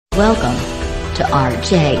Welcome to RJ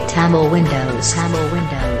Tamil Windows. Tamil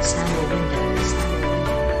Windows. Tamil Windows.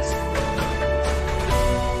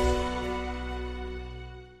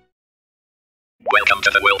 Welcome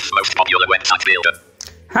to the world's most popular website builder.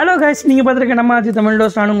 Hello guys, நீங்கள் பார்த்துருக்க நம்ம RJ Tamil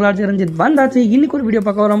dose. நான் உங்கள் RJ Ranjith வந்தாச்சு. இன்றைக்கி ஒரு வீடியோ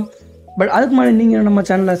பார்க்க வரோம். பட் அதுக்கு முன்னாடி நீங்கள் நம்ம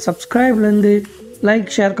சேனலில் சப்ஸ்கிரைப்லேருந்து லைக்,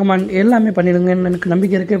 ஷேர், கமெண்ட் எல்லாமே பண்ணிடுங்கன்னு எனக்கு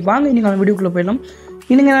நம்பிக்கை இருக்குது. வாங்க இன்றைக்கான வீடியோக்குள்ளே போயிடலாம்.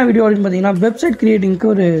 இன்றைக்கி என்ன வீடியோ அப்படின்னு பார்த்தீங்கன்னா, வெப்சைட் க்ரியேட்டிங்க்கு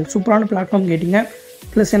ஒரு சூப்பரான பிளாட்ஃபார்ம் கேட்டிங்க.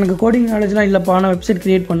 ப்ளஸ் எனக்கு கோடிங் நாலேஜ்லாம் இல்லைப்பா, நான் வெப்சைட்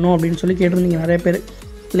க்ரியேட் பண்ணணும் அப்படின்னு சொல்லி கேட்டிருந்தீங்க நிறைய பேர்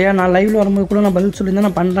இல்லையா. நான் லைவில் வரும்போது கூட நான் பதில் சொல்லியிருந்தேன்,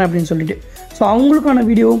 நான் பண்ணுறேன் அப்படின்னு சொல்லிட்டு. ஸோ அவங்களுக்கான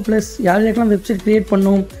வீடியோவும் ப்ளஸ் யார் யாருக்கெல்லாம் வெப்சைட் க்ரியேட்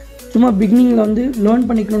பண்ணணும், சும்மா பிகினிங்கில் வந்து லேர்ன்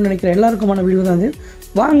பண்ணிக்கணும்னு நினைக்கிற எல்லாருக்குமான வீடியோ தான் அது.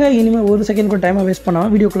 வாங்க இனிமேல் ஒரு செகண்ட் கூட டைமாக வேஸ்ட்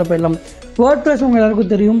பண்ணாமல் வீடியோக்குள்ளே போயிடலாம். WordPress உங்கள்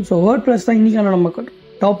எல்லாருக்கும் தெரியும். ஸோ WordPress தான் இன்றைக்கான நம்ம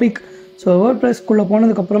டாபிக். ஸோ WordPressக்குள்ளே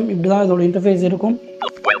போனதுக்கப்புறம் இப்படி தான் இதோட இன்டர்ஃபேஸ் இருக்கும்.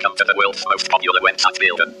 Welcome to the world's most popular website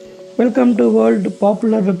builder. Welcome to world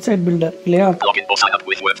popular website filter இல்லையா. Login or sign up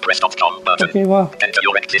with WordPress.com button. ஓகேவா. Enter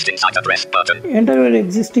your existing site address button. Enter your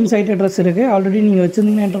existing side address இருக்குது. Already நீங்கள்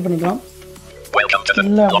வச்சுருந்தீங்கன்னா enter பண்ணிக்கலாம். Welcome to the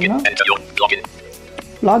இல்லை login. அப்படின்னா Enter your login.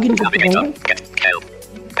 Login கொடுத்துக்கோங்க. Get help.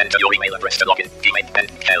 Enter your email address to login. Email and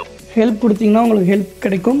help. Help கொடுத்தீங்கன்னா உங்களுக்கு help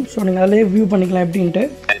கிடைக்கும். ஸோ நீங்கள் அதிலே வியூ பண்ணிக்கலாம் எப்படின்ட்டு.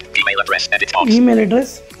 And email address edit box. Email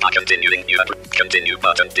address Continuing new address. Continue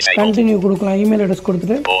button disabled. Continue கொடுக்கலாம். Email address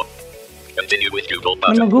கொடுத்துட்டு Or continue with Google நம்ம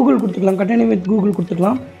button. கூகுள் கொடுத்துக்கலாம். கண்டினியூ வித் கூகுள்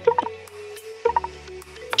கொடுத்துக்கலாம்.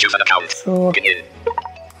 Choose an account. So Login in.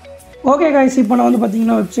 Okay guys, இப்போ நான் வந்து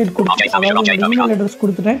பார்த்தீங்கன்னா website கொடுத்து அதாவது என்னோட இமெயில் அட்ரஸ்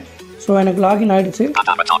கொடுத்துட்டேன். ஸோ எனக்கு லாகின் ஆகிடுச்சு. At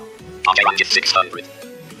avatar. RJ Rangit 600.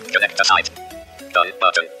 Connect the site. Done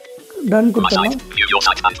button. Ton My கொடுத்துடலாம். site. View your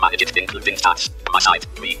site and manage it including stats. My site.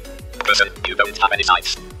 Me. Person. You don't have any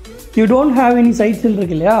sites. You don't have any சைட்ஸ்ன்னு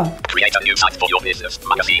இருக்கு இல்லையா. Create a new site for your business,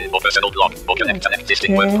 magazine or personal blog, or connect an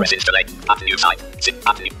existing WordPress installation. Add new site.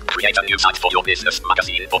 Create a new site for your business,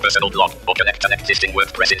 magazine or personal blog, or connect an existing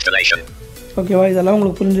WordPress installation. ஓகேவா, இதெல்லாம்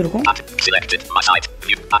உங்களுக்கு புரிஞ்சிருக்கும். Add selected my site.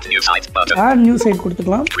 View add new site button. Add new side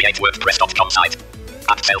கொடுத்துக்கலாம். Create WordPress.com site.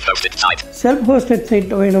 Add self-hosted site. Self hosted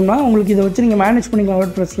side வேணும்னா உங்களுக்கு இதை வச்சு நீங்கள் மேனேஜ் பண்ணிக்கலாம்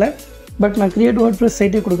WordPressல. பட் நான் கிரியேட் WordPress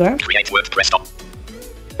சைட்டே கொடுக்குறேன். Create WordPress.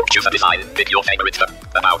 Choose a design. Pick your favorite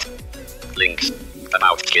about. Links.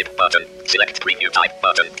 About skip button. Select preview type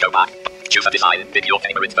button. Go back. Choose a design. Pick your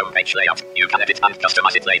favorite homepage layout. You can edit and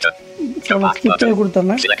customize it later. So Go நான் back ஸ்கிப்பே button.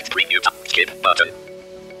 கொடுத்துறேன். Select preview type. Skip button.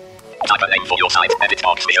 Type a name for your site. Edit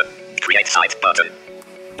box vision. Create site button.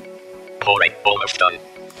 Almost done.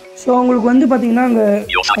 So உங்களுக்கு வந்து பார்த்தீங்கன்னா அங்கே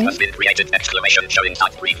Your site has been created. Exclamation showing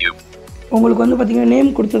site preview. உங்களுக்கு வந்து பார்த்தீங்கன்னா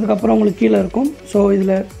name கொடுத்ததுக்கப்புறம் உங்களுக்கு கீழே இருக்கும். ஸோ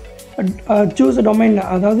இதில் சூஸ் டொமைன்,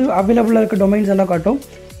 அதாவது அவைலபிளாக இருக்க டொமைன்ஸ் எல்லாம் காட்டும்.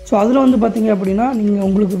 ஸோ அதில் வந்து பார்த்தீங்க அப்படின்னா நீங்கள்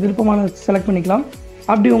உங்களுக்கு விருப்பமான செலக்ட் பண்ணிக்கலாம்.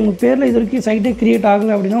 அப்படி உங்கள் பேரில் இது வரைக்கும் சைட்டே கிரியேட்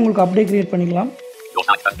ஆகலை அப்படின்னா உங்களுக்கு அப்படியே கிரியேட் பண்ணிக்கலாம். Your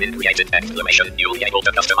site has been created. Exclamation. You'll be able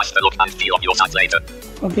to customize the look and feel of your site later.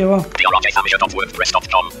 ஓகேவா.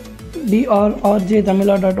 drjtamila.wordpress.com.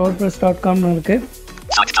 drjtamila.wordpress.com இருக்குது.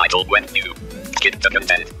 Site title web view. Skip the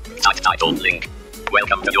content. Site title link.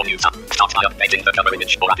 Welcome to your new site. Start by updating the cover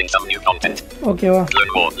image or adding some new content. ஓகேவா.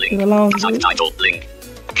 Learn more link. இதெல்லாம் வந்து Site title link.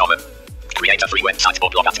 Cover. Create a free website or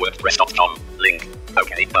blog at wordpress.com. Link.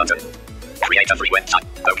 Okay button. Create a free website.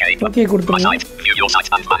 Okay. Okay My கொடுத்துருங்க. site. View your site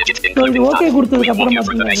and manage it so இது including okay stats. கொடுத்ததுக்கு We'll walk அப்புறம் you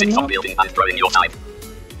through the basics பார்த்தீங்கன்னா of building and growing your site.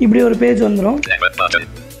 இப்படி ஒரு page வந்துடும். Clever button.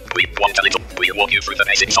 We want a little. We'll walk you through the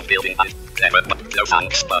basics of building and clever but no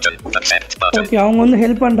thanks button. Accept button. Okay, அவங்க வந்து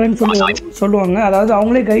help பண்ணுறேன்னு சொல்லுவாங்க. அதாவது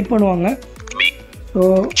அவங்களே guide பண்ணுவாங்க. Me. So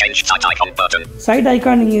Change site icon button. Side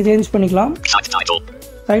icon நீங்கள் change பண்ணிக்கலாம். Site title.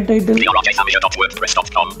 Side title,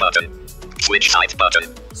 drjtamila.wordpress.com button. Switch site button.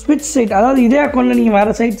 ஸ்விட்ச் சைட், அதாவது இதே அக்கௌண்ட்டில் நீங்கள்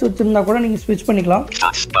வேறு சைட்ஸ் வச்சுருந்தா கூட நீங்கள் ஸ்விட்ச் பண்ணிக்கலாம்.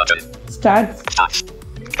 Stats button. Stats, Stats.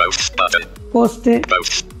 Posts button. Post,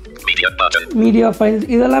 Posts. Media button. Media files,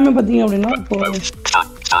 இதெல்லாமே பார்த்தீங்க அப்படின்னா இப்போ Posts.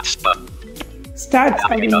 Stats button. ஸ்டாட்ஸ்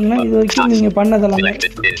அப்படின்னா இது வரைக்கும் நீங்கள் பண்ணதெல்லாமே.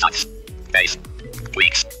 Selected insights. Days.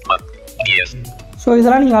 Weeks. Month. Years. So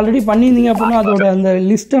இதெல்லாம் நீங்கள் ஆல்ரெடி பண்ணியிருந்தீங்க அப்படின்னா அதோட அந்த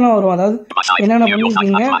லிஸ்ட்டெல்லாம் வரும். அதாவது என்னென்ன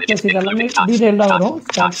பண்ணியிருக்கீங்க ப்ளஸ் இதெல்லாமே டீட்டெயில்டாக வரும்.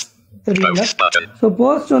 ஸ்டாட்ஸ் தெரியுங்களா. Posts button. ஸோ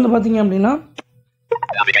போஸ்ட் வந்து பார்த்தீங்க அப்படின்னா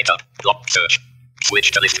Navigator. Block search. Switch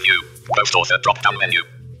to list view. Post author drop down menu.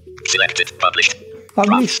 Selected. Published.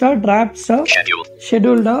 பப்ளிஷ்டாக, டிராப்ஸாக, Schedule.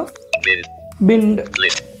 ஷெடியூல்டாக, Bin. Pinned,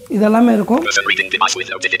 List. இதெல்லாமே இருக்கும். Person reading device with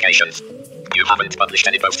notifications. You haven't published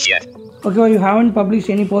any posts yet. ஓகேவா. You haven't publish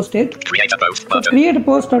any post Ed. Create a post button. Create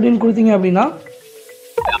post அப்படின்னு கொடுத்தீங்க அப்படின்னா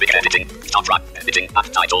Navigate editing. Start editing. Add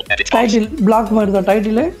title. Edit box. Title black மாதிரி தான்.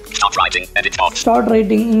 Title Start writing. Edit box. Start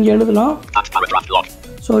writing இங்கே எழுதலாம். Add paragraph block.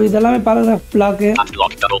 So இதெல்லாமே paragraph block Add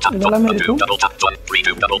block. Double tap. இதெல்லாமே Undo. இருக்கும். Double tap.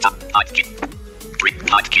 Redo. Double tap. Hide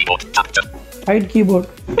keyboard. Tap to. Height keyboard.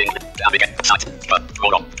 Navigate. Site.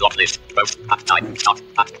 More on. Block list. Post. Add type. Start.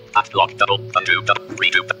 Add block. Double. Undo. Double.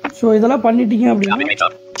 Redo. So இதெல்லாம் பண்ணிட்டீங்க அப்படின்னா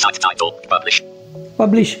Navigator. Site title. Publish.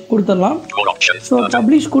 Publish கொடுத்துடலாம். More options. So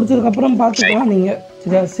publish கொடுத்ததுக்கப்புறம் பார்த்துக்கலாம் நீங்கள்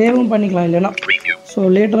இதை சேவும் பண்ணிக்கலாம் இல்லைன்னா. Preview. ஸோ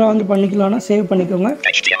லேட்டராக வந்து பண்ணிக்கலாம்னா சேவ் பண்ணிக்கோங்க.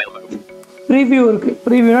 HTML mode. ப்ரீவியூ இருக்குது.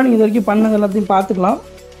 ப்ரீவியூனா நீங்கள் இது வரைக்கும் பண்ணது எல்லாத்தையும் பார்த்துக்கலாம்.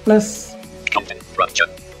 Plus Content structure.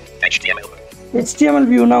 HTML mode. HTML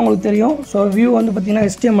வியூனா உங்களுக்கு தெரியும். ஸோ வியூ வந்து பார்த்தீங்கன்னா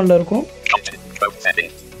HTML இருக்கும். Content. Post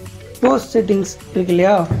settings. Post settings இருக்கு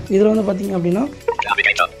இல்லையா, இதில் வந்து பார்த்தீங்க அப்படின்னா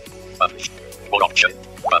Navigator. Publish. More option.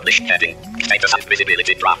 Publish heading. Status and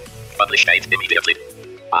visibility draft. Publish date immediately.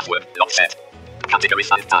 Password not set. Categories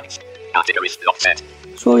and tags. Categories not set.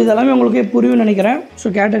 So இதெல்லாமே உங்களுக்கு புரியும்னு நினைக்கிறேன். ஸோ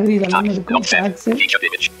கேட்டகரி இதெல்லாமே Tags இருக்கும். not set. Tax, Featured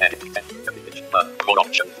image. Edit. Image. More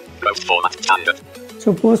option. Post format standard.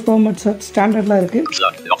 So post format ஸ்டாண்டர்ட்லாம் இருக்குது.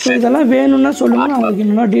 Slug not so set. இதெல்லாம் வேணும்னா சொல்லுங்கள், நான் உங்களுக்கு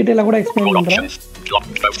இன்னும் டீட்டெயிலாக கூட எக்ஸ்பிளைன் More பண்ணுறேன். options. Block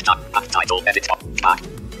post tag. Add title. Edit. Tag.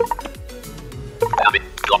 Habit.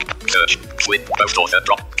 Block. Search. Switch. Post author.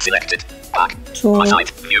 Drop. Selected. Tag. So My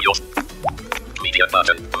site. View yours. Media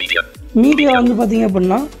button. Media. Media வந்து பார்த்தீங்க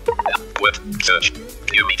அப்படின்னா Word. Search.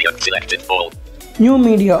 New media. Selected. All. New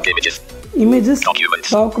media, Images. Images, Documents.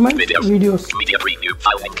 Document, Videos. Videos. Media preview.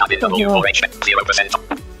 File name. Cabin. Okay. WRH. 0%. So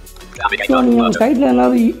Navigator. நீங்கள் Button. சைட்டில்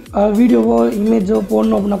ஏதாவது வீடியோவோ இமேஜோ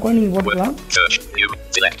போடணும் அப்படின்னா கூட நீங்கள் Word. போட்டுக்கலாம். Search. New.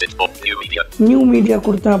 Selected. Or new media. New media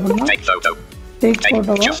கொடுத்தேன் அப்படின்னா Take photo. Take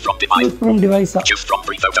ஃபோட்டோவா, Choose from device. Use from டிவைஸா. Choose from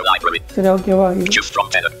free photo library. சரி, ஓகேவா? Choose from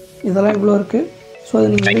tenor. இதெல்லாம் இவ்வளோ இருக்குது. ஸோ அதை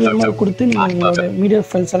நீங்கள் எது வேணுமோ கொடுத்து நீங்கள் உங்களோட மீடியா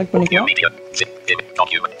ஃபைல் செலக்ட் New பண்ணிக்கலாம். media. Zip. Image.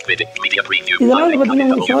 Document. Video. Media preview. இதெல்லாம் File வந்து name. பார்த்தீங்கன்னா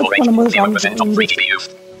Cabin. உங்களுக்கு சர்ச் WRH. பண்ணும்போது 0% காமிக்கும். of free to be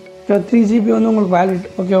used. 3 GB வந்து உங்களுக்கு வேலிட்.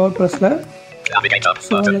 ஓகே, WordPressல. Navigator.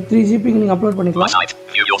 ஸோ அந்த 3 GB நீங்கள் அப்லோட் My பண்ணிக்கலாம். site.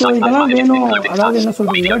 View your so site. இதெல்லாம் Find வேணும், including அதாவது tags. என்ன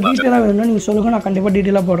சொல்கிறீங்க, Media button. டீட்டெயிலாக வேணும்னா நீங்கள் சொல்லுங்கள், நான் கண்டிப்பாக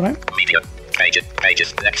டீட்டெயிலாக போடுறேன். Media. Pages. Pages.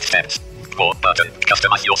 Next steps. More button.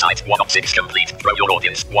 Customize your site. 1 of 6 complete. Grow your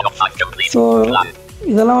audience. 1 of 5 complete. So Plan.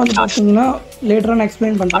 இதெல்லாம் வந்து பார்த்தீங்கன்னா லேட்டராக நான்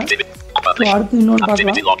எக்ஸ்பிளைன் பண்ணுறேன். Activity. So Publish. அடுத்து இன்னொன்று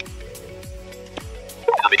Activity பார்க்கலாம். log.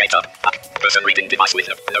 Navigator. Person reading device with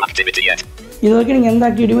no activity yet. இது வரைக்கும் நீங்கள் எந்த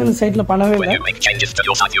ஆக்டிவிட்டியுமே இந்த சைட்டில் பண்ணவே When இல்லை. you make changes to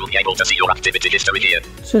your site, you'll be able to see your activity history here.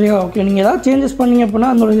 சரியா? ஓகே, நீங்கள் ஏதாவது சேஞ்சஸ் பண்ணீங்க அப்படின்னா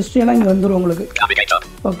அதோட ஹிஸ்ட்ரியெல்லாம் இங்கே வந்துடும் உங்களுக்கு. Navigator.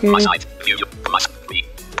 Okay, My site. View your my site.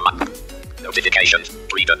 My notifications.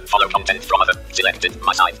 Reader. Follow content from other. Selected.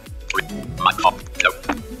 My site. My no.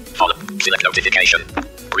 Follow. Select notification.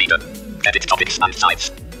 Reader. Edit topics and sites.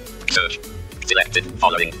 Search. Selected.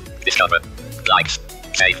 Following. Discover. Likes.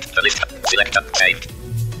 Saved. The list. Selector. Saved.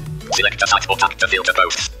 Select a site or tag to filter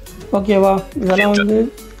posts. ஓகேவா? இதெல்லாம் வந்து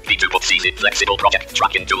V2 easy flexible project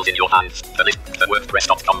tracking tools in your hands. The list. The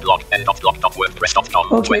WordPress.com blog. End.blog.wordpress.com.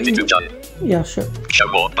 Okay. 22 done. Yeah sure. Show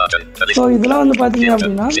more button. The list. So இதெல்லாம் வந்து பார்த்தீங்க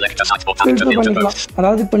அப்படின்னா Select a site or tag to filter filter பண்ணிக்கலாம். posts.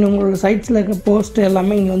 அதாவது இப்போ உங்களோட சைட்ஸில் இருக்க post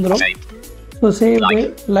எல்லாமே இங்கே வந்துடும். Saved. So saved,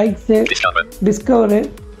 likes, Discover. Discover,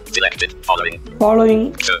 Selected. Following. Following,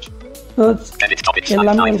 Search. Search Edit topics.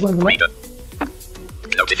 எல்லாமே and இருக்கு sites. வந்துடும். Reader.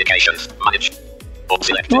 Notifications. Manage. Or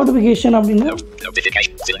selected. Notification அப்படின்னா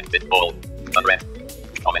Notification. Selected. All. Unread.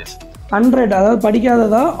 Comments. 100, அதாவது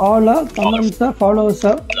படிக்காததா, ஆலா, கமெண்ட்ஸா,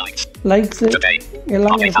 ஃபாலோவர்ஸா, Likes. Likes Today.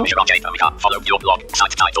 எல்லாமே Okay, இருக்கும். Amika. Follow your blog.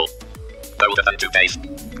 Site title. Older than 2 days.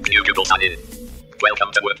 New Google sign in.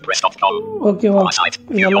 Welcome to WordPress.com. ஓகேவா? My site.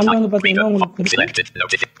 இது View your எல்லாமே site. வந்து பார்த்தீங்கன்னா Reader. உங்களுக்கு இருக்கும். Selected.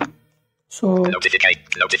 So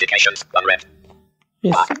Notifications. Unread.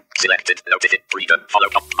 S, Selected. Reader. Follow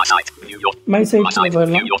up. My site. View your. My My சைட்ஸில் site. View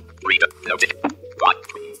போயிடலாம். your. Reader. Right.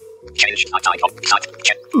 Change site icon. Site.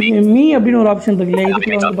 Check. Me அப்படின்னு ஒரு option இருக்கு இல்லையா,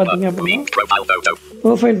 இதுக்கு வந்து பார்த்தீங்க Me. அப்படின்னா Profile photo.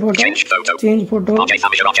 Profile photo, Change photo. Change photo,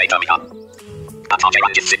 RJ Amika. At RJ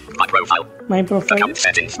Ranjit. My profile. My profile, Account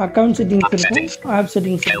settings. Account settings App இருக்கும், settings. App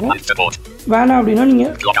settings Help இருக்கும். and support. வேணாம் அப்படின்னா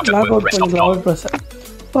நீங்கள் Log out of log out WordPress. பண்ணிக்கலாம் WordPress.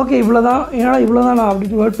 Okay, இவ்வளோ தான். ஏன்னா இவ்வளோ தான் நான்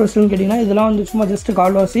அப்படி WordPressன்னு கேட்டிங்கன்னா இதெல்லாம் வந்து சும்மா ஜஸ்ட்டு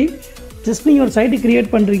கால்வாசி. ஜஸ்ட் நீங்கள் ஒரு சைட்டு க்ரியேட்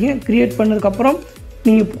பண்ணுறீங்க. க்ரியேட் பண்ணதுக்கப்புறம்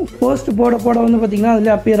நீங்கள் போஸ்ட் போட வந்து பார்த்தீங்கன்னா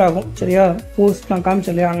அதில் அப்பியர் ஆகும். சரியா? போஸ்ட் நான்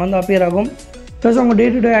காமிச்சேன் இல்லையா, அங்கே வந்து அப்பியர் ஆகும். ப்ளஸ் உங்கள் டே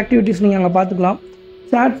டு டே ஆக்டிவிட்டீஸ் நீங்கள் அங்கே பார்த்துக்கலாம்.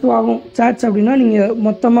 சேட்ஸ் ஆகும். சேட்ஸ் அப்படின்னா நீங்கள்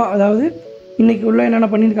மொத்தமாக, அதாவது இன்றைக்கி உள்ள என்னென்ன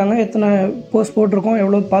பண்ணியிருக்காங்க, எத்தனை போஸ்ட் போட்டிருக்கோம்,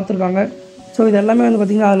 எவ்வளோ பார்த்துருக்காங்க, ஸோ இது எல்லாமே வந்து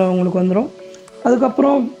பார்த்திங்கன்னா அதில் உங்களுக்கு வந்துடும்.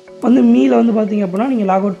 அதுக்கப்புறம் வந்து மீல வந்து பார்த்திங்க அப்படின்னா நீங்கள்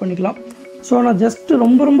லாக் அவுட் பண்ணிக்கலாம். ஸோ நான் ஜஸ்ட்டு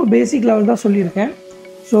ரொம்ப பேசிக் லெவல் தான் சொல்லியிருக்கேன்.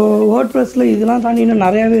 ஸோ WordPressல இதெல்லாம் தாண்டி இன்னும்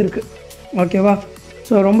நிறையாவே இருக்குது. ஓகேவா?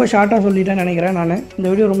 ஸோ ரொம்ப ஷார்ட்டாக சொல்லிட்டேன்னு நினைக்கிறேன் நான். இந்த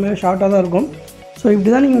வீடியோ ரொம்பவே ஷார்ட்டாக தான் இருக்கும். ஸோ இப்படி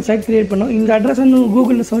தான் நீங்கள் சைட் க்ரியேட் பண்ணணும். இந்த அட்ரஸ் வந்து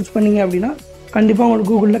கூகுளில் சர்ச் பண்ணிங்க அப்படின்னா கண்டிப்பாக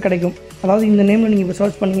உங்களுக்கு கூகுளில் கிடைக்கும். அதாவது இந்த நேமில் நீங்கள் இப்போ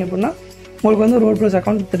சர்ச் பண்ணிங்க அப்படின்னா உங்களுக்கு வந்து WordPress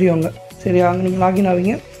அக்கௌண்ட் தெரியுங்க. சரியா? அங்கே நீங்கள் லாகின்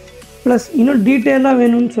ஆவீங்க. ப்ளஸ் இன்னும் டீட்டெயிலாக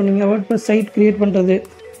வேணும்னு சொன்னீங்க, WordPress சைட் க்ரியேட் பண்ணுறது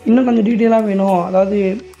இன்னும் கொஞ்சம் டீட்டெயிலாக வேணும், அதாவது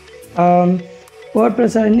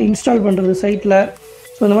WordPress-ஐ இன்ஸ்டால் பண்ணுறது சைட்டில்,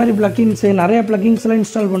 ஸோ இந்த மாதிரி ப்ளக்கிங்ஸு, நிறையா ப்ளக்கிங்ஸ்லாம்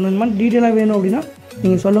இன்ஸ்டால் பண்ணணும். இந்த மாதிரி டீட்டெயிலாக வேணும் அப்படின்னா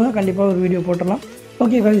நீங்கள் சொல்லுங்கள், கண்டிப்பாக ஒரு வீடியோ போட்டுடலாம்.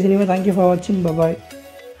 Okay guys, anyway, thank you for watching. Bye bye.